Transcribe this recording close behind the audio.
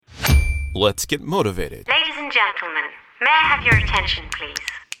let's get motivated. Ladies and gentlemen, may I have your attention, please?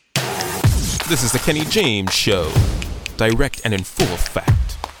 This is the Kenny James Show. Direct and in full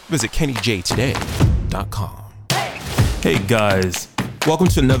effect. Visit KennyJToday.com. Hey guys, welcome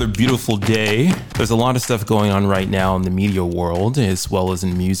to another beautiful day. There's a lot of stuff going on right now in the media world as well as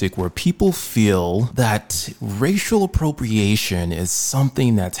in music where people feel that racial appropriation is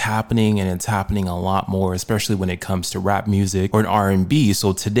something that's happening, and it's happening a lot more, especially when it comes to rap music or R&B.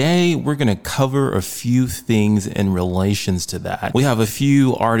 So today we're going to cover a few things in relations to that. We have a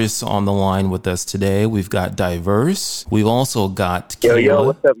few artists on the line with us today. We've got Diverse. We've also got Kayla. Yo,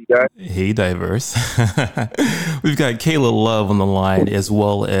 what's up, you guys? Hey, Diverse. We've got Kayla Love on the line, as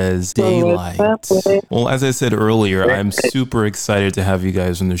well as Daylight. Well, as I said earlier, I'm super excited to have you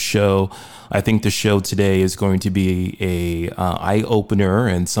guys on the show. I think the show today is going to be a eye-opener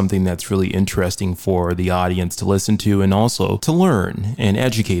and something that's really interesting for the audience to listen to and also to learn and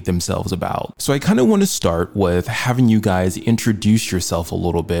educate themselves about. So I kind of want to start with having you guys introduce yourself a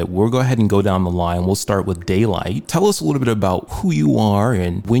little bit. We'll go ahead and go down the line. We'll start with Daylight. Tell us a little bit about who you are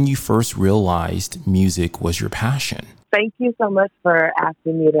and when you first realized music was your passion. Thank you so much for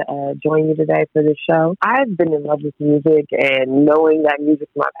asking me to join you today for this show. I've been in love with music and knowing that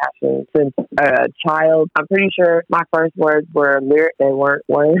music's my passion since a child. I'm pretty sure my first words were lyrics. They weren't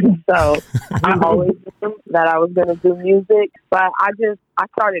words. So I always knew that I was going to do music. But I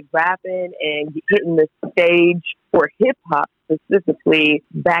started rapping and hitting the stage for hip hop specifically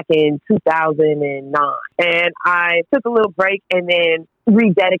back in 2009. And I took a little break and then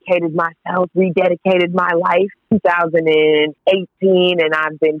rededicated my life 2018, and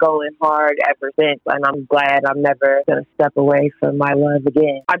I've been going hard ever since, and I'm glad I'm never going to step away from my love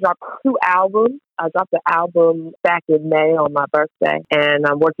again. I dropped 2 albums. I dropped the album back in May on my birthday, and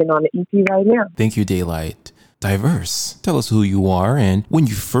I'm working on the EP right now. Thank you, Daylight. Diverse, tell us who you are and when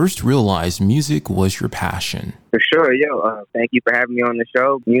you first realized music was your passion. For sure, thank you for having me on the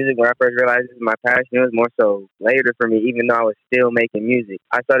show. Music, when I first realized it was my passion, it was more so later for me, even though I was still making music.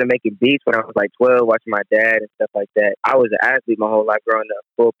 I started making beats when I was like 12, watching my dad and stuff like that. I was an athlete my whole life growing up.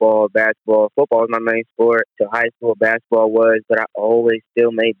 Football, basketball. Football was my main sport. To high school, basketball was, but I always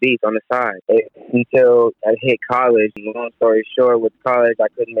still made beats on the side. Until I hit college. Long story short, with college, I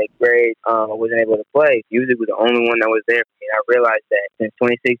couldn't make grades. I wasn't able to play. Music was the only one that was there for me. I realized that since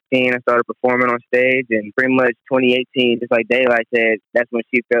 2016, I started performing on stage, and pretty much 2018, just like Daylight said, that's when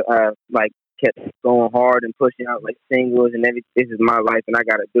she felt kept going hard and pushing out like singles and everything. This is my life and I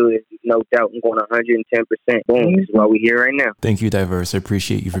got to do this. No doubt. I'm going 110%. Boom. This is what we're here right now. Thank you, Diverse. I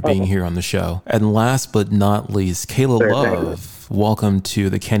appreciate you for being here on the show. And last but not least, Kayla Love. Welcome to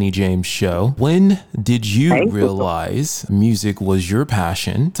the Kenny James Show. When did you realize music was your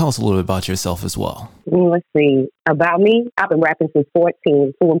passion? Tell us a little bit about yourself as well. Let's see. About me, I've been rapping since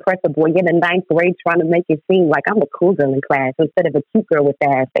 14 to impress a boy in the 9th grade trying to make it seem like I'm a cool girl in class instead of a cute girl with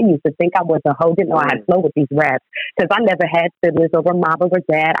ass. They used to think I was a hoe, didn't know I had flow with these raps because I never had siblings or a mom or a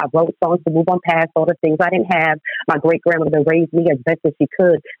dad. I wrote songs to move on past all the things I didn't have. My great-grandmother raised me as best as she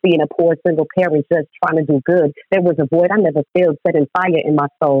could, being a poor single parent just trying to do good. There was a void I never filled, setting fire in my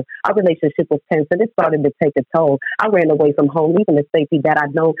soul. Our relationship was tense and it started to take a toll. I ran away from home, leaving the safety that I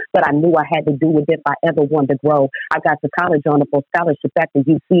know, but I knew I had to do it if I ever wanted to grow. I got to college on a full scholarship at the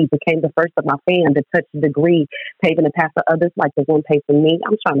UC, became the first of my fam to touch the degree, paving the path for others like the one paid for me.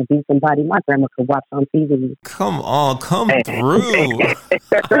 I'm trying to be somebody my grandma could watch on TV. Come on, come through.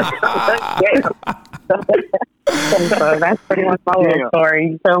 So that's pretty much my little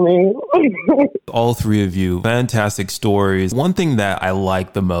story, you feel me? All three of you, fantastic stories. One thing that I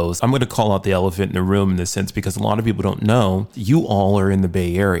like the most, I'm going to call out the elephant in the room in this sense because a lot of people don't know, you all are in the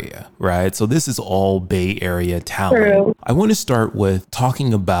Bay Area, right? So this is all Bay Area talent. True. I want to start with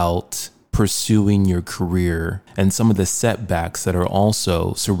talking about pursuing your career and some of the setbacks that are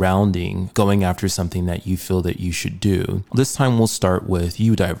also surrounding going after something that you feel that you should do. This time we'll start with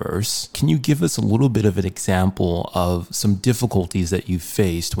you, Diverse. Can you give us a little bit of an example of some difficulties that you've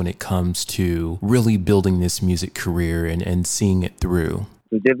faced when it comes to really building this music career and seeing it through?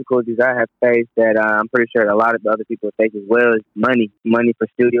 Some difficulties I have faced that I'm pretty sure that a lot of the other people face as well is money for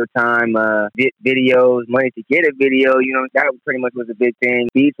studio time, videos, money to get a video. You know, that pretty much was a big thing.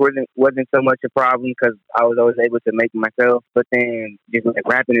 Beats wasn't so much a problem because I was always able to make it myself. But then just like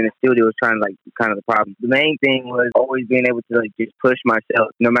rapping in the studio was kind of the problem. The main thing was always being able to like just push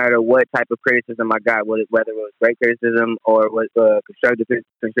myself, no matter what type of criticism I got, whether it was great criticism or was constructive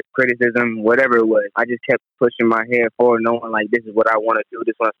criticism, whatever it was. I just kept pushing my head forward, knowing like this is what I want to do.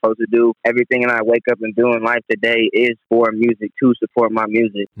 This is what I'm supposed to do. Everything that I wake up and do in life today is for music, to support my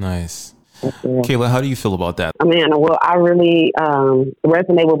music. Nice. Kayla, how do you feel about that? Man, well, I really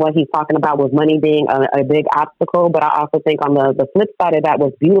resonate with what he's talking about with money being a big obstacle. But I also think on the flip side of that,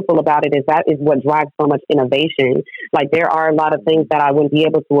 what's beautiful about it is that is what drives so much innovation. Like there are a lot of things that I wouldn't be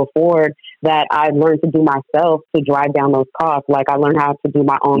able to afford that I learned to do myself to drive down those costs. Like I learned how to do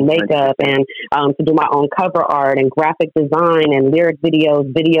my own makeup and to do my own cover art and graphic design and lyric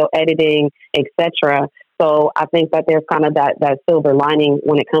videos, video editing, etc. So I think that there's kind of that silver lining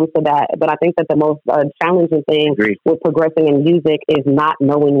when it comes to that. But I think that the most challenging thing with progressing in music is not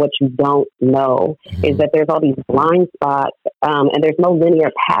knowing what you don't know. Mm-hmm. Is that there's all these blind spots and there's no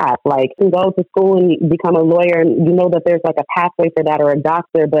linear path. Like you can go to school and you become a lawyer and you know that there's like a pathway for that or a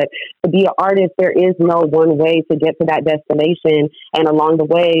doctor. But to be an artist, there is no one way to get to that destination. And along the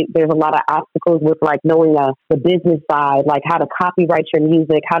way, there's a lot of obstacles with like knowing the business side, like how to copyright your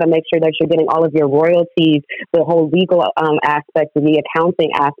music, how to make sure that you're getting all of your royalties, the whole legal aspect and the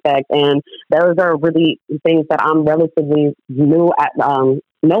accounting aspect. And those are really things that I'm relatively new at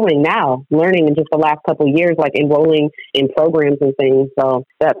knowing now, learning in just the last couple of years, like enrolling in programs and things. So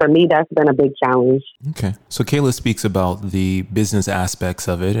that for me, that's been a big challenge. Okay. So Kayla speaks about the business aspects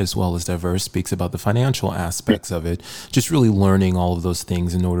of it, as well as Diverse speaks about the financial aspects of it, just really learning all of those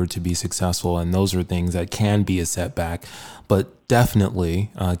things in order to be successful. And those are things that can be a setback, but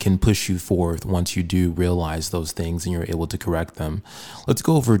definitely can push you forth once you do realize those things and you're able to correct them. Let's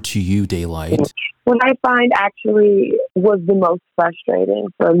go over to you, Daylight. What I find actually was the most frustrating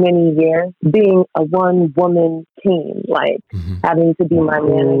for many years, being a one-woman team, like having to be my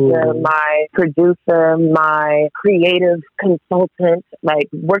manager, my producer, my creative consultant, like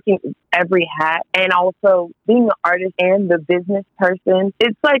working every hat, and also being an artist and the business person.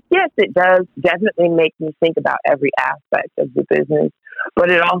 It's like, yes, it does definitely make me think about every aspect of the business, but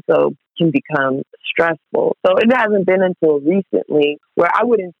it also can become stressful. So it hasn't been until recently where I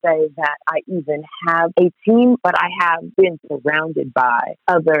wouldn't say that I even have a team, but I have been surrounded by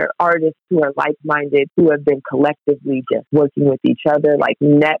other artists who are like-minded, who have been collectively just working with each other, like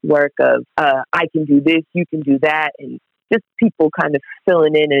network of I can do this, you can do that, and just people kind of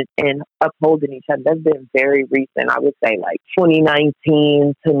filling in and upholding each other. That's been very recent. I would say like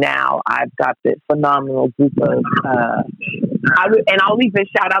 2019 to now, I've got this phenomenal group of, and I'll even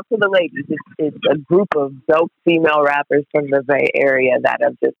shout out to the ladies. It's a group of dope female rappers from the Bay Area that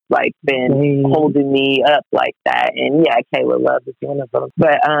have just like been holding me up like that. And yeah, Kayla Love is one of them.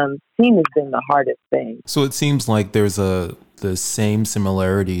 But team has been the hardest thing. So it seems like there's the same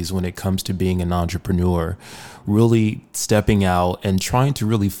similarities when it comes to being an entrepreneur, really stepping out and trying to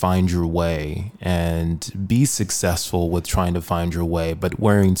really find your way and be successful with trying to find your way, but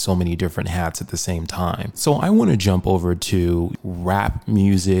wearing so many different hats at the same time. So I want to jump over to rap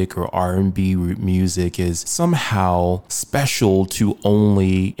music or R&B music is somehow special to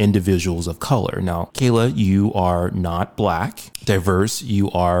only individuals of color. Now, Kayla, you are not Black. Diverse, you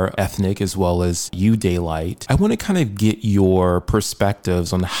are ethnic, as well as you, Daylight. I want to kind of get your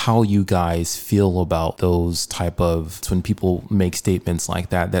perspectives on how you guys feel about those type of, when people make statements like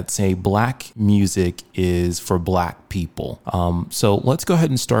that say Black music is for Black people. So let's go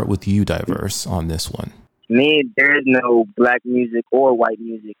ahead and start with you, Diverse, on this one. Me, there is no Black music or white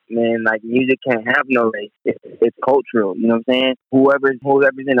music, man. Like, music can't have no race. It's cultural, you know what I'm saying? Whoever's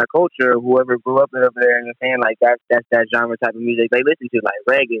in our culture, whoever grew up over there, you know what I'm saying? Like, that's that genre type of music they listen to, like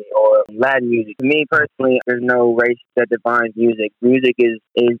reggae or Latin music. To me, personally, there's no race that defines music. Music is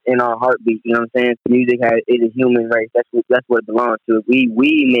in our heartbeat, you know what I'm saying? Music is a human race. That's what it belongs to. We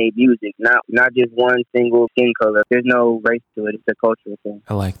made music, not just one single skin color. There's no race to it. It's a cultural thing.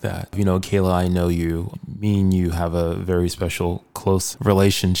 I like that. You know, Kayla, I know you. Me and you have a very special, close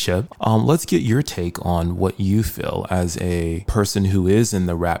relationship. Let's get your take on what you feel as a person who is in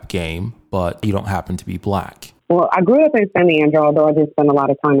the rap game, but you don't happen to be Black. Well, I grew up in San Leandro, although I did spend a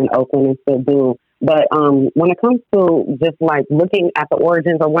lot of time in Oakland and still do. But when it comes to just like looking at the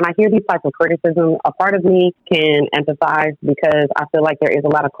origins, or when I hear these types of criticism, a part of me can empathize because I feel like there is a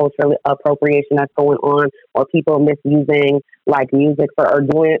lot of cultural appropriation that's going on, or people misusing like music or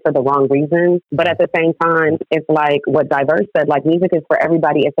doing it for the wrong reasons. But at the same time, it's like what Diverse said, like music is for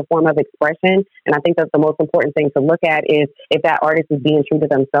everybody. It's a form of expression. And I think that's the most important thing to look at is if that artist is being true to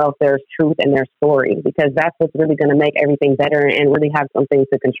themselves, there's truth in their story, because that's what's really going to make everything better and really have something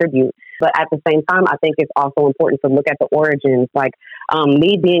to contribute. But at the same time, I think it's also important to look at the origins. Like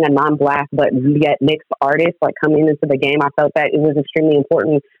me being a non-Black but yet mixed artist, like coming into the game, I felt that it was extremely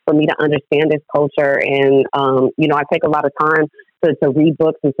important for me to understand this culture. And, I take a lot of time to read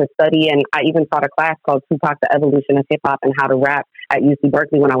books and to study. And I even taught a class called Tupac, the Evolution of Hip Hop and How to Rap at UC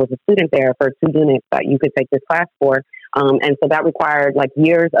Berkeley when I was a student there for 2 units that you could take this class for. And so that required like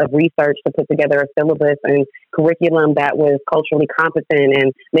years of research to put together a syllabus and curriculum that was culturally competent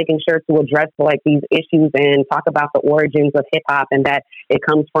and making sure to address like these issues and talk about the origins of hip hop and that it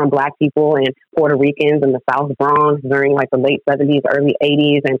comes from Black people and Puerto Ricans in the South Bronx during like the late 70s, early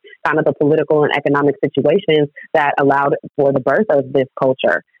 80s, and kind of the political and economic situations that allowed for the birth of this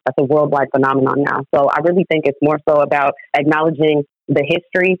culture. That's a worldwide phenomenon now. So I really think it's more so about acknowledging the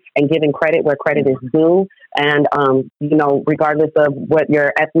history and giving credit where credit is due. And, regardless of what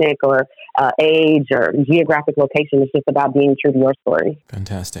your ethnic or age or geographic location, it's just about being true to your story.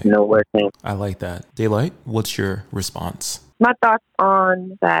 Fantastic. No working. I like that. Daylight, what's your response? My thoughts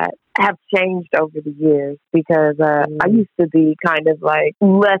on that have changed over the years because I used to be kind of like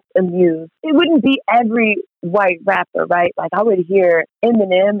less amused. It wouldn't be every white rapper, right? Like I would hear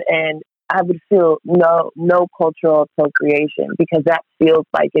Eminem and I would feel no cultural appropriation because that feels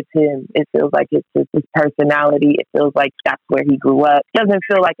like it's him. It feels like it's just his personality. It feels like that's where he grew up. It doesn't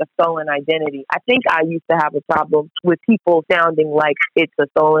feel like a stolen identity. I think I used to have a problem with people sounding like it's a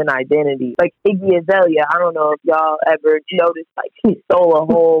stolen identity. Like Iggy Azalea, I don't know if y'all ever noticed, like she stole a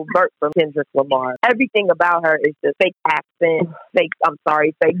whole verse from Kendrick Lamar. Everything about her is just fake accent, fake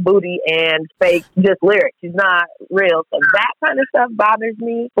booty, and fake just lyrics. She's not real. So that kind of stuff bothers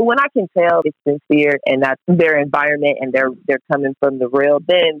me. But when I can tell it's sincere and that's their environment and they're coming from the real,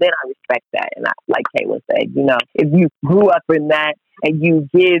 then I respect that. And I, like Kayla said, if you grew up in that and you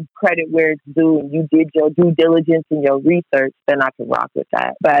give credit where it's due and you did your due diligence and your research, then I can rock with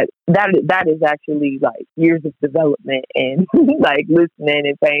that. But that is actually like years of development and like listening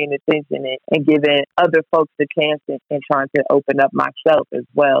and paying attention and giving other folks a chance and trying to open up myself as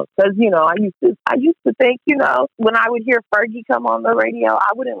well. Because, I used to think, when I would hear Fergie come on the radio,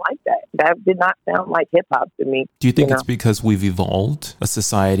 I wouldn't like that. That did not sound like hip hop to me. Do you think it's because we've evolved a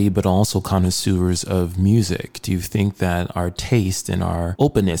society, but also connoisseurs of music? Do you think that our taste and our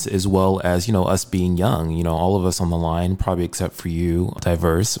openness, as well as, us being young, all of us on the line, probably except for you,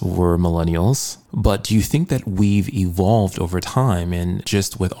 Diverse, we're millennials. But do you think that we've evolved over time and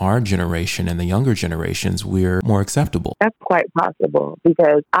just with our generation and the younger generations, we're more acceptable? That's quite possible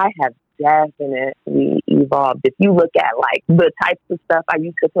because I have definitely evolved. If you look at like the types of stuff I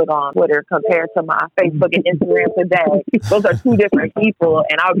used to put on Twitter compared to my Facebook and Instagram today, those are two different people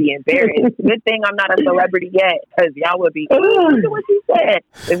and I'll be embarrassed. Good thing I'm not a celebrity yet because y'all would be, look at what you said.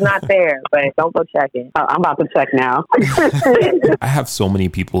 It's not there, but don't go checking. I'm about to check now. I have so many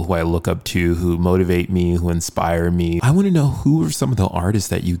people who I look up to, who motivate me, who inspire me. I want to know, who are some of the artists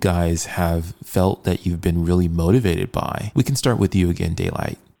that you guys have felt that you've been really motivated by? We can start with you again,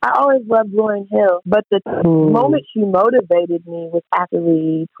 Daylight. I always loved Lauryn Hill, but the moment she motivated me was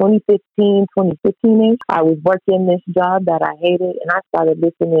actually 2015, 2016-ish. I was working this job that I hated, and I started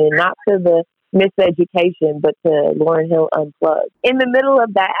listening not to the Miseducation, but to Lauryn Hill Unplugged. In the middle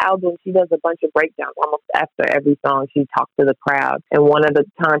of that album, she does a bunch of breakdowns. Almost after every song, she talks to the crowd. And one of the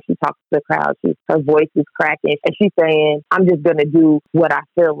times she talks to the crowd, her voice is cracking. And she's saying, I'm just going to do what I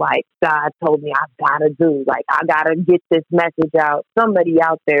feel like God told me I've got to do. Like, I got to get this message out. Somebody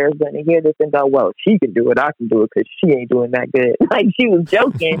out there is going to hear this and go, well, she can do it. I can do it because she ain't doing that good. Like, she was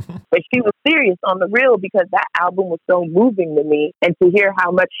joking, but she was serious on the real because that album was so moving to me. And to hear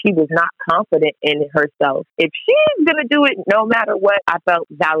how much she was not confident in herself. If she's going to do it no matter what, I felt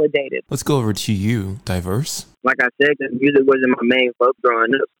validated. Let's go over to you, Diverse. Like I said, because music wasn't my main focus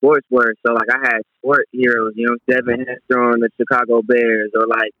growing up. Sports were. So, like, I had sport heroes, Devin Hester on the Chicago Bears. Or,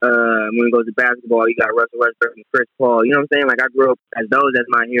 like, when it goes to basketball, you got Russell Westbrook and Chris Paul. You know what I'm saying? Like, I grew up as those as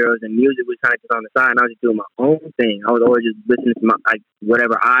my heroes, and music was kind of just on the side, and I was just doing my own thing. I was always just listening to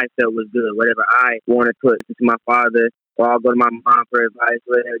whatever I felt was good, whatever I wanted to put to my father. Or I'll go to my mom for advice,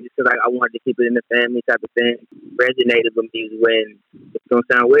 whatever, just because I wanted to keep it in the family type of thing. Resonated with me when, it's going to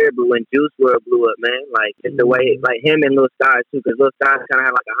sound weird, but when Juice WRLD blew up, man, like, it's the way, like, him and Lil Skies, too, because Lil Skies kind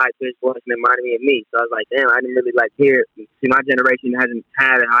of had, like, a high-pitched voice and it reminded me of me. So I was like, damn, I didn't really, like, hear it. See, my generation hasn't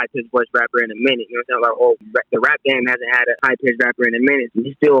had a high-pitched voice rapper in a minute. You know what I'm saying? Like, the rap game hasn't had a high-pitched rapper in a minute.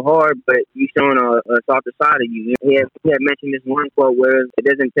 You're still hard, but you're showing a softer side of you. He had mentioned this one quote where it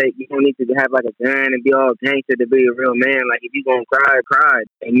doesn't take, you don't need to have, like, a gun and be all gangster to be a real man. Like, if you gonna cry,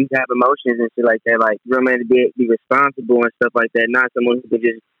 and you have emotions and shit like that. Like, real man to be responsible and stuff like that. Not someone who can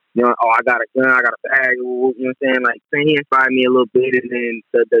just oh, I got a gun, I got a bag, you know what I'm saying? Like, saying he inspired me a little bit, and then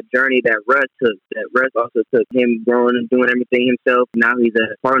the journey that Russ took, that Russ also took, him growing and doing everything himself. Now he's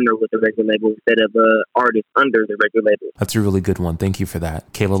a partner with the record label instead of a artist under the record label. That's a really good one. Thank you for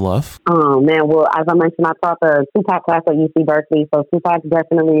that. Kayla Love? Oh, man. Well, as I mentioned, I taught the Tupac class at UC Berkeley, so Tupac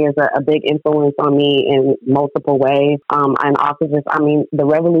definitely is a big influence on me in multiple ways. And also just, the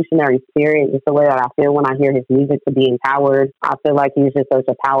revolutionary spirit is the way that I feel when I hear his music, to be empowered. I feel like he's just such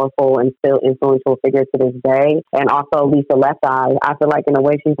a powerful and still influential figure to this day. And also Lisa Left Eye, I feel like in a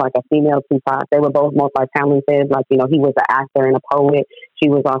way she's like a female Tupac. They were both multi-talented. Like, he was an actor and a poet. She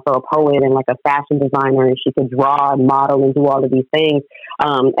was also a poet and like a fashion designer, and she could draw and model and do all of these things.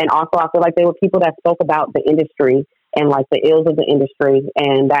 And also I feel like they were people that spoke about the industry and like the ills of the industry,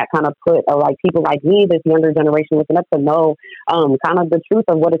 and that kind of put like people like me, this younger generation, looking up to know kind of the truth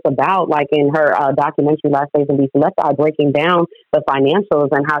of what it's about. Like in her documentary Last Days of Lisa Left Eye, breaking down the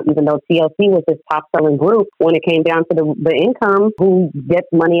financials and how even though TLC was this top selling group, when it came down to the income, who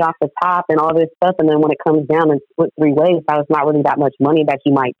gets money off the top and all this stuff, and then when it comes down and split three ways, that was not really that much money that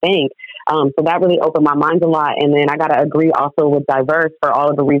you might think. So that really opened my mind a lot. And then I got to agree also with Diverse for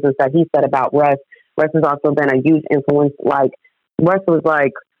all of the reasons that he said about Russ. Russ has also been a huge influence. Like, Russ was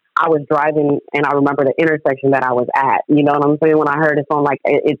like, I was driving and I remember the intersection that I was at. You know what I'm saying? When I heard his song, like,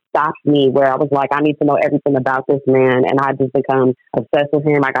 it stopped me where I was like, I need to know everything about this man. And I just become obsessed with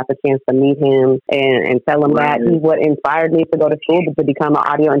him. I got the chance to meet him and tell him that he's what inspired me to go to school to become an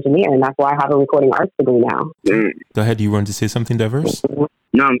audio engineer. And that's why I have a recording arts degree now. Go ahead. You wanted to say something, Diverse?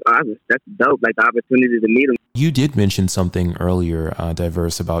 No, that's dope. Like, the opportunity to meet him. You did mention something earlier,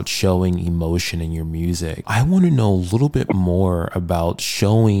 Diverse, about showing emotion in your music. I want to know a little bit more about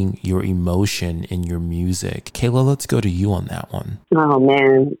showing your emotion in your music. Kayla, let's go to you on that one. Oh,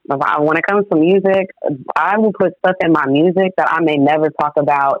 man. When it comes to music, I will put stuff in my music that I may never talk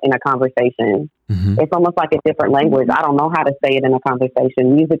about in a conversation. Mm-hmm. It's almost like a different language. I don't know how to say it in a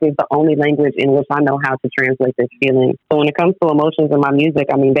conversation. Music is the only language in which I know how to translate this feeling. So when it comes to emotions in my music,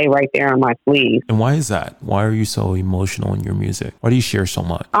 they right there on my sleeve. And why is that? Why are you so emotional in your music? Why do you share so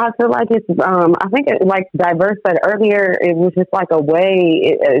much? I feel like it's, I think like Diverse said earlier, it was just like a way,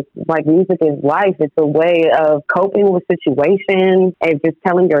 it's like music is life. It's a way of coping with situations and just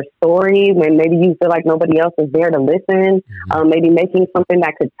telling your story when maybe you feel like nobody else is there to listen. Mm-hmm. Maybe making something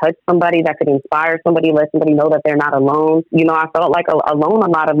that could touch somebody, that could inspire somebody, let somebody know that they're not alone. I felt like alone a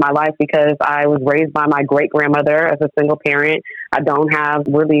lot of my life because I was raised by my great-grandmother as a single parent. I don't have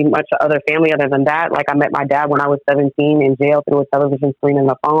really much other family other than that. Like, I met my dad when I was 17 in jail through a television screen and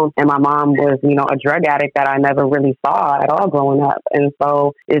a phone. And my mom was, a drug addict that I never really saw at all growing up. And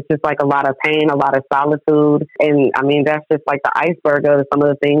so it's just like a lot of pain, a lot of solitude. And that's just like the iceberg of some of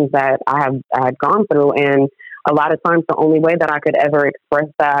the things that I had gone through. And a lot of times the only way that I could ever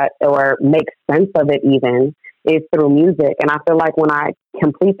express that or make sense of it even is through music. And I feel like when I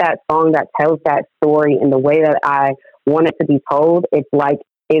complete that song that tells that story in the way that I want it to be told, it's like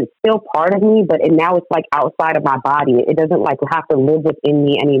it's still part of me, but now it's like outside of my body. It doesn't like have to live within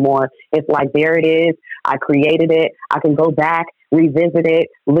me anymore. It's like, there it is. I created it. I can go back, revisit it,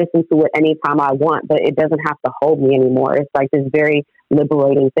 listen to it anytime I want, but it doesn't have to hold me anymore. It's like this very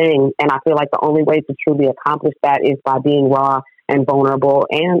liberating thing. And I feel like the only way to truly accomplish that is by being raw and vulnerable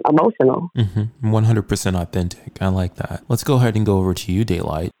and emotional. 100% authentic. I like that. Let's go ahead and go over to you,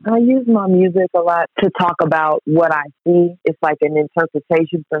 Daylight. I use my music a lot to talk about what I see. It's like an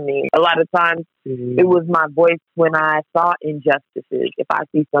interpretation for me. A lot of times it was my voice when I saw injustices. If I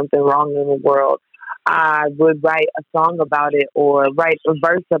see something wrong in the world, I would write a song about it or write a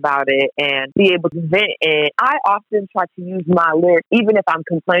verse about it and be able to vent. And I often try to use my lyrics, even if I'm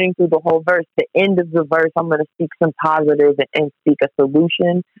complaining through the whole verse, the end of the verse, I'm going to speak some positive and speak a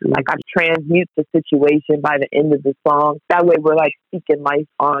solution. Like, I transmute the situation by the end of the song. That way we're like speaking life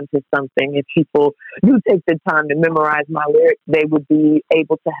onto something. If people do take the time to memorize my lyrics, they would be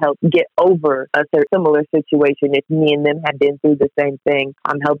able to help get over a similar situation. If me and them had been through the same thing,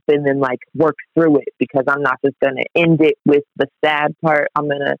 I'm helping them like work through it, because I'm not just going to end it with the sad part. I'm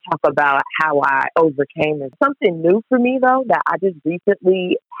going to talk about how I overcame it. Something new for me, though, that I just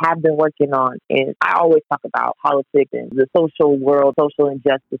recently have been working on is I always talk about politics and the social world, social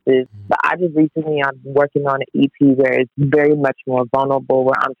injustices. But I just recently, I'm working on an EP where it's very much more vulnerable,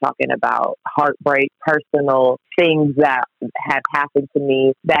 where I'm talking about heartbreak, personal things that have happened to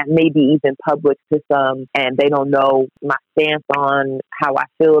me that may be even public to some, and they don't know my stance on how I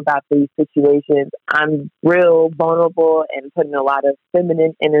feel about these situations. I'm real vulnerable and putting a lot of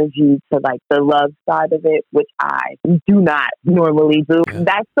feminine energy to like the love side of it, which I do not normally do.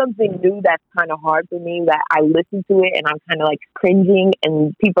 That's something new that's kind of hard for me, that I listen to it and I'm kind of like cringing,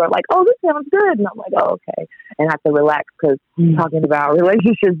 and people are like, oh, this sounds good. And I'm like, oh, okay. And I have to relax, because talking about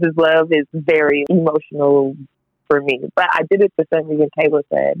relationships and love is very emotional for me. But I did it the same reason Kayla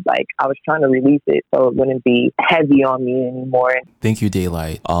said. Like, I was trying to release it so it wouldn't be heavy on me anymore. Thank you,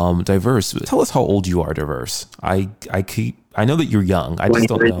 Daylight. Diverse, tell us how old you are, Diverse. I know that you're young. I just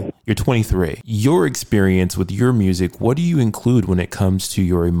don't know. You're 23. Your experience with your music, what do you include when it comes to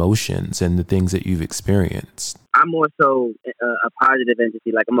your emotions and the things that you've experienced? I'm more so a positive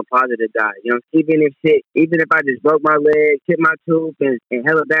entity. Like, I'm a positive guy. You know, even if I just broke my leg, hit my tooth, and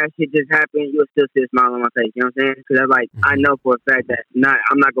hella bad shit just happened, you'll still see a smile on my face. You know what I'm saying? Because I'm like, I know for a fact that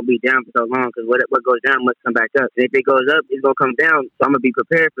I'm not gonna be down for so long. Because what goes down must come back up. And if it goes up, it's gonna come down. So I'm gonna be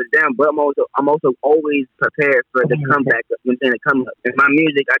prepared for the down. But I'm also always prepared for the comeback. You know what I'm saying? The come up. In my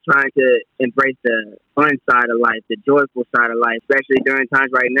music, I try to embrace the fun side of life, the joyful side of life, especially during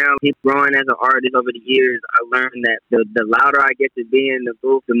times right now. Keep growing as an artist over the years. I learned that the louder I get to be in the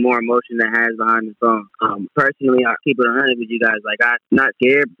booth, the more emotion that has behind the song. Personally, I keep it 100 with you guys. Like, I'm not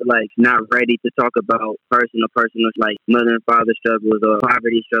scared, but like not ready to talk about personal like mother and father struggles or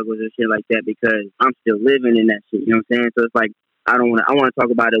poverty struggles and shit like that, because I'm still living in that shit. You know what I'm saying? So it's like, I want to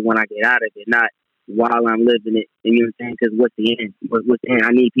talk about it when I get out of it, not while I'm living it. And you know what I'm saying? Because what's the end? What's the end? I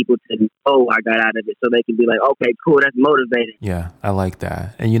need people to know I got out of it, so they can be like, okay, cool, that's motivating. Yeah, I like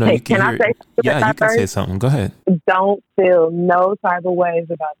that. And you know, you can say something. Go ahead. Don't feel no type of ways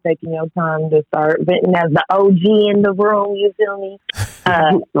about taking your time to start venting as the OG in the room. You feel me?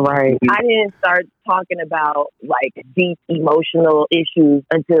 Right. I didn't start talking about like deep emotional issues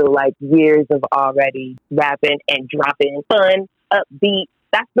until like years of already rapping and dropping fun, upbeat.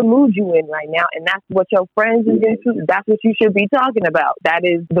 That's the mood you in right now, and that's what your friends is into. That's what you should be talking about. That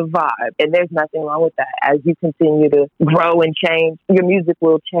is the vibe, and there's nothing wrong with that. As you continue to grow and change, your music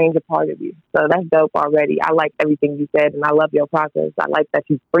will change a part of you. So that's dope already. I like everything you said, and I love your process. I like that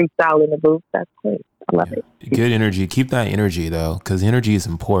you freestyle in the booth. That's great. I love it. Good energy. Keep that energy, though, because energy is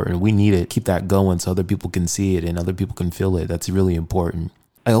important. We need it. Keep that going so other people can see it and other people can feel it. That's really important.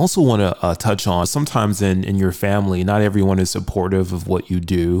 I also want to touch on, sometimes in your family, not everyone is supportive of what you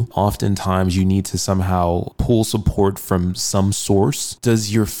do. Oftentimes you need to somehow pull support from some source.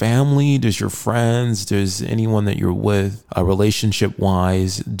 Does your family, does your friends, does anyone that you're with, relationship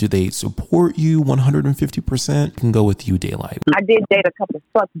wise, do they support you 150%? You can go with you, Daylight. I did date a couple of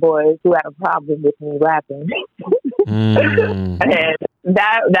fuck boys who had a problem with me rapping. And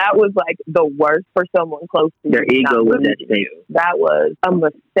that was like the worst for someone close to your ego was at stake. That was a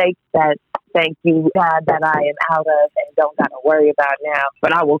mistake that, thank you, God, that I am out of and don't got to worry about now.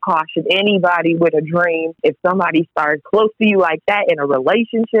 But I will caution anybody with a dream, if somebody starts close to you like that in a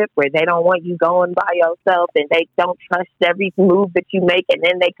relationship where they don't want you going by yourself and they don't trust every move that you make, and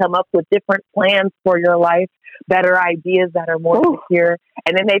then they come up with different plans for your life, better ideas that are more secure,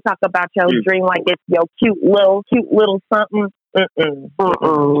 and then they talk about your dream like it's your cute little something.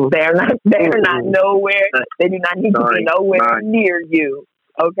 They're not nowhere. They do not need to be nowhere near you.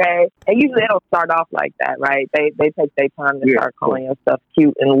 Okay, and usually they don't start off like that, right? They take their time to start calling your stuff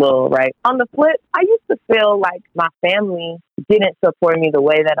cute and little, right? On the flip, I used to feel like my family didn't support me the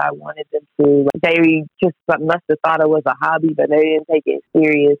way that I wanted them to. They just must have thought it was a hobby, but they didn't take it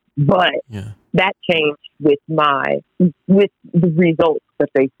serious. But that changed with the results that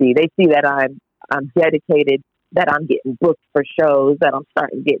they see. They see that I'm dedicated, that I'm getting booked for shows, that I'm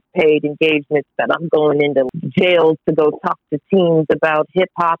starting to get paid engagements, that I'm going into jails to go talk to teens about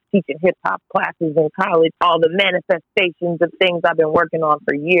hip-hop, teaching hip-hop classes in college, all the manifestations of things I've been working on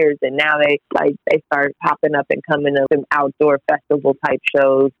for years. And now they start popping up and coming up in outdoor festival type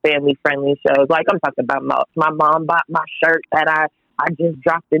shows, family-friendly shows. Like, I'm talking about my mom bought my shirt that I just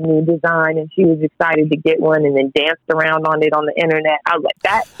dropped a new design, and she was excited to get one and then danced around on it on the internet. I was like,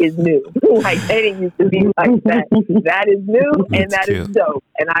 that is new. Like, they didn't used to be like that. That is new, and that is dope.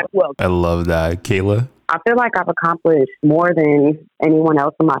 And I love that. Kayla? I feel like I've accomplished more than anyone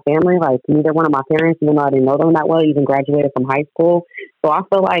else in my family. Like, neither one of my parents, even though I didn't know them that well, even graduated from high school. So I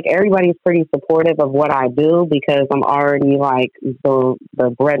feel like everybody's pretty supportive of what I do because I'm already like the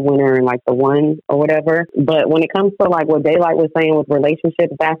breadwinner and like the one or whatever. But when it comes to like what Daylight was saying with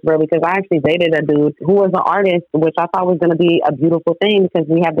relationships, that's real, because I actually dated a dude who was an artist, which I thought was going to be a beautiful thing because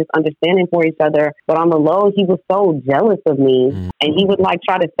we have this understanding for each other. But on the low, he was so jealous of me, and he would like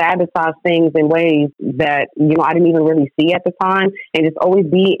try to sabotage things in ways that, you know, I didn't even really see at the time, and just always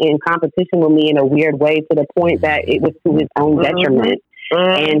be in competition with me in a weird way to the point that it was to his own detriment.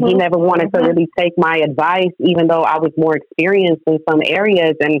 And he never wanted to really take my advice, even though I was more experienced in some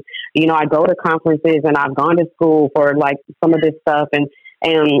areas. And, you know, I go to conferences and I've gone to school for like some of this stuff. And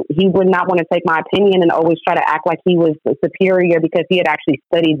And he would not want to take my opinion and always try to act like he was superior because he had actually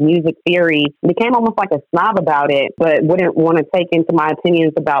studied music theory. He became almost like a snob about it, but wouldn't want to take into my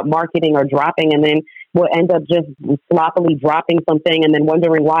opinions about marketing or dropping, and then will end up just sloppily dropping something and then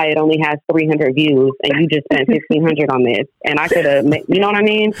wondering why it only has 300 views and you just spent 1,500 on this. And I could have, you know what I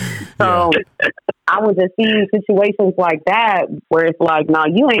mean? So I would just see situations like that where it's like, no,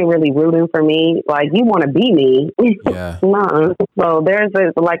 you ain't really rooting for me. Like, you want to be me. Yeah. No. So there's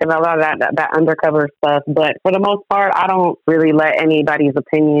like a lot of that undercover stuff. But for the most part, I don't really let anybody's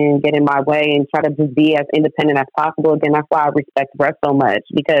opinion get in my way and try to just be as independent as possible. Again, that's why I respect Russ so much,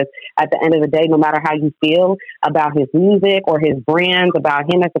 because at the end of the day, no matter how you feel about his music or his brands,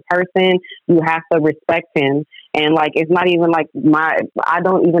 about him as a person, you have to respect him. And like, it's not even like I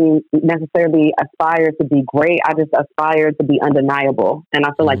don't even necessarily aspire to be great. I just aspire to be undeniable. And I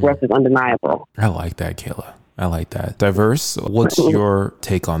feel like Russ is undeniable. I like that, Kayla. I like that. Diverse, what's your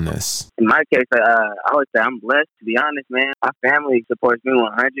take on this? In my case, I would say I'm blessed, to be honest, man. My family supports me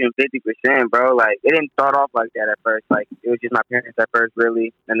 150%, bro. Like, it didn't start off like that at first. Like, it was just my parents at first,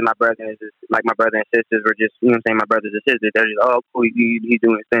 really. And then my brother and sisters were just, you know what I'm saying, my brothers and sisters. They're just, oh, cool, he's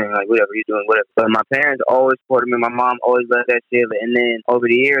doing his thing. Like, whatever, he's doing whatever. But my parents always supported me. My mom always loved that shit. And then over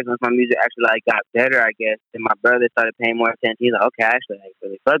the years, once my music actually, like, got better, I guess, then my brother started paying more attention. He's like, okay, actually, I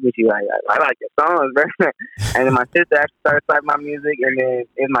really fuck with you. I like your songs, bro. And then my sister actually started to like my music, and then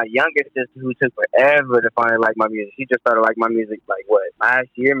it's my youngest sister who took forever to finally like my music. She just started like my music like last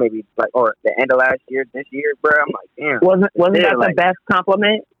year, maybe or the end of last year, this year, bro. I'm like, damn. Wasn't that the best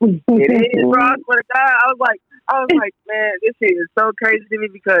compliment? It is, bro. I swear to God, I was like, man, this shit is so crazy to me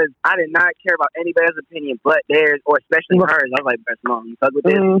because I did not care about anybody's opinion but theirs, or especially hers. I was like, best mom, you fuck with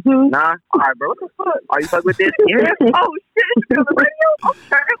this? Mm-hmm. Nah? All right, bro, what the fuck? Are you fuck with this? Yeah. Oh, shit. You on the radio?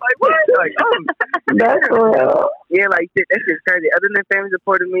 Okay. Like, what? Like, that's real. Yeah, like, shit, that shit's crazy. Other than family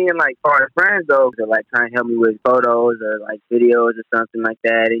supporting me and, like, far as friends, though, they're, like, trying to help me with photos or, like, videos or something like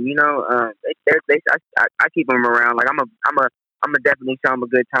that. And, you know, I keep them around. Like, I'm gonna definitely show them a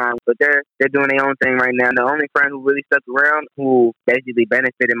good time, but they're doing their own thing right now. The only friend who really stuck around, who basically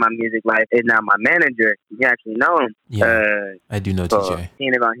benefited my music life, is now my manager. You actually know him. Yeah, I do know TJ.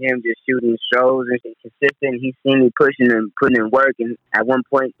 Seeing about him just shooting shows and consistent, he's seen me pushing and putting in work. And at one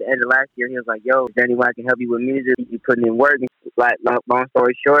point, the end of last year, he was like, "Yo, is there any way I can help you with music? You putting in work." And like, long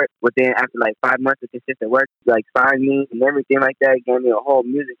story short, within after like 5 months of consistent work, like signed me and everything like that. He gave me a whole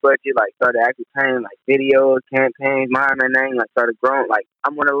music budget. Like, started actually paying like videos, campaigns, my name. Like, started growing. Like,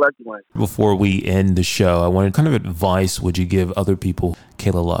 I'm one of the lucky ones. Before we end the show, I wanted kind of advice would you give other people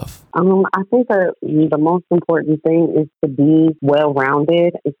Kayla love? I think that the most important thing is to be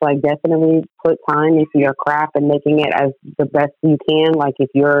well-rounded. It's like definitely put time into your craft and making it as the best you can. Like if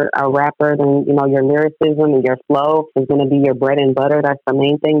you're a rapper, then, you know, your lyricism and your flow is going to be your bread and butter. That's the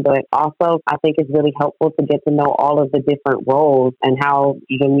main thing. But also, I think it's really helpful to get to know all of the different roles and how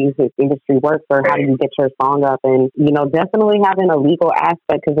the music industry works, or how do you get your song up. And, you know, definitely having a legal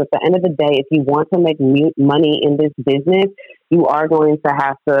aspect, because at the end of the day, if you want to make money in this business, you are going to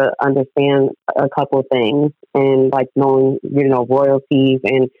have to understand a couple of things, and like knowing, you know, royalties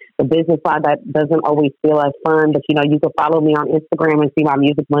and the business side that doesn't always feel as fun. But, you know, you can follow me on Instagram and see my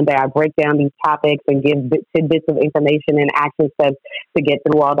music Monday. I break down these topics and give tidbits of information and action steps to get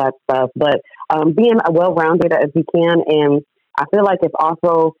through all that stuff. But being well-rounded as you can. And I feel like it's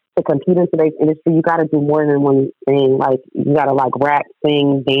also, to compete in today's industry, you got to do more than one thing. Like, you got to like rap,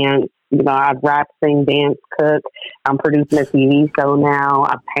 sing, dance. You know, I rap, sing, dance, cook. I'm producing a TV show now.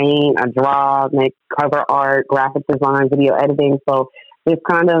 I paint, I draw, make cover art, graphic design, video editing. So it's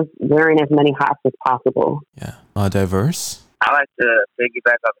kind of wearing as many hats as possible. Yeah. Diverse? I like to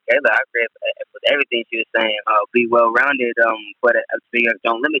piggyback off of Kayla. I agree with everything she was saying. Be well-rounded, but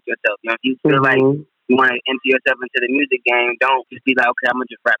don't limit yourself. You know, if you feel like you want to empty yourself into the music game, don't just be like, okay, I'm going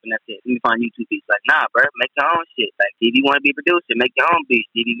to just rap and that's it. Let me find YouTube beats. Like, nah, bro, make your own shit. Like, if you want to be a producer, make your own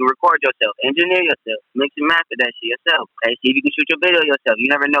beats. See if you can record yourself, engineer yourself, mix and master that shit yourself. Okay, see if you can shoot your video yourself. You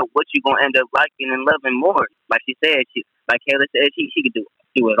never know what you're going to end up liking and loving more. Like she said, like Kayla said, she could do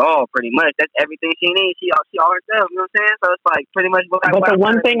it all pretty much. That's everything she needs. She all herself, you know what I'm saying? So it's like pretty much what But the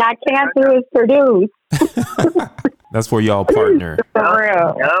one thing I can't do is produce. That's where y'all partner. For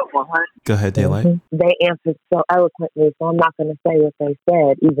real. Go ahead, Daylight. They answered so eloquently, so I'm not going to say what they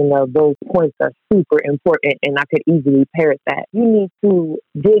said, even though those points are super important and I could easily parrot that. You need to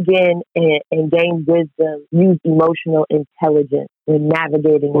dig in and gain wisdom, use emotional intelligence when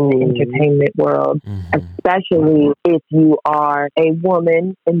navigating in the entertainment world, especially if you are a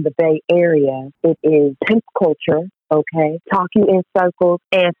woman in the Bay Area. It is pimp culture. Okay, talk you in circles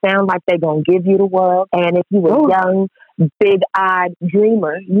and sound like they're going to give you the world. And if you were young, big-eyed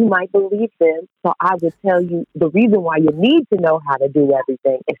dreamer, you might believe them. So I would tell you the reason why you need to know how to do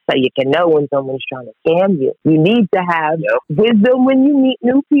everything is so you can know when someone's trying to scam you. You need to have wisdom when you meet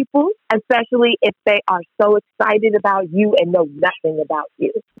new people, especially if they are so excited about you and know nothing about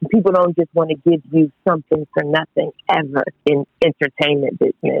you. People don't just want to give you something for nothing ever in entertainment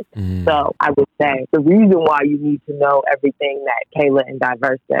business. So I would say the reason why you need to know everything that Kayla and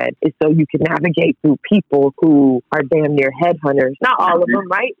Diverse said is so you can navigate through people who are damn near headhunters. Not all of them,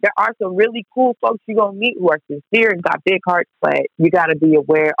 right? There are some really cool folks you're going to meet who are sincere and got big hearts, but you got to be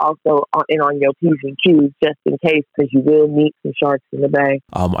aware also on your P's and Q's just in case, because you will meet some sharks in the bay.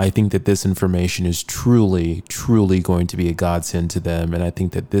 I think that this information is truly, truly going to be a godsend to them. And I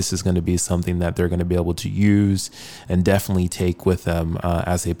think that this is going to be something that they're going to be able to use and definitely take with them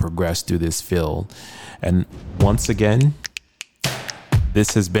as they progress through this field. And once again,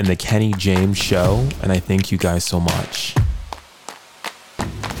 this has been the Kenny James Show, and I thank you guys so much.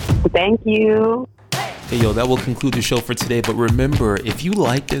 Thank you. Hey, yo, that will conclude the show for today. But remember, if you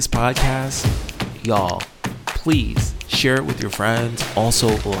like this podcast, y'all, please share it with your friends.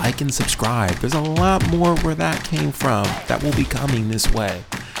 Also, like and subscribe. There's a lot more where that came from that will be coming this way.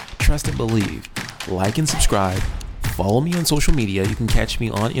 Trust and believe. Like and subscribe. Follow me on social media. You can catch me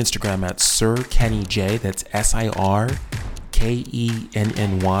on Instagram at Sir Kenny J. That's SirKenny,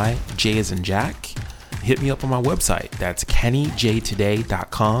 J as in Jack. Hit me up on my website. That's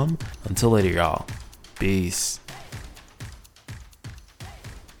KennyJtoday.com. Until later, y'all. Peace.